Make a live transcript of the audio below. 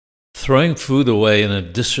Throwing food away in a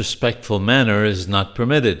disrespectful manner is not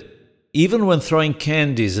permitted. Even when throwing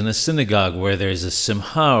candies in a synagogue where there is a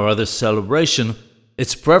simcha or other celebration,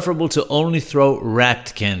 it's preferable to only throw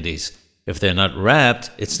wrapped candies. If they're not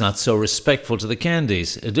wrapped, it's not so respectful to the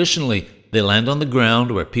candies. Additionally, they land on the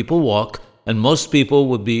ground where people walk, and most people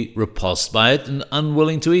would be repulsed by it and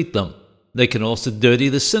unwilling to eat them. They can also dirty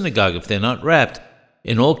the synagogue if they're not wrapped.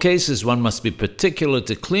 In all cases, one must be particular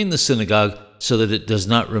to clean the synagogue so that it does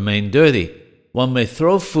not remain dirty. One may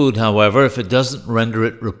throw food, however, if it doesn't render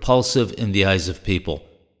it repulsive in the eyes of people.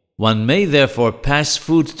 One may therefore pass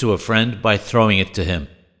food to a friend by throwing it to him.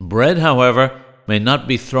 Bread, however, may not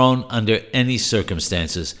be thrown under any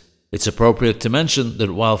circumstances. It's appropriate to mention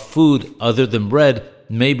that while food other than bread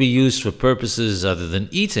may be used for purposes other than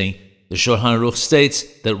eating, the Shulchan Aruch states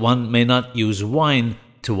that one may not use wine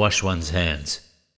to wash one's hands.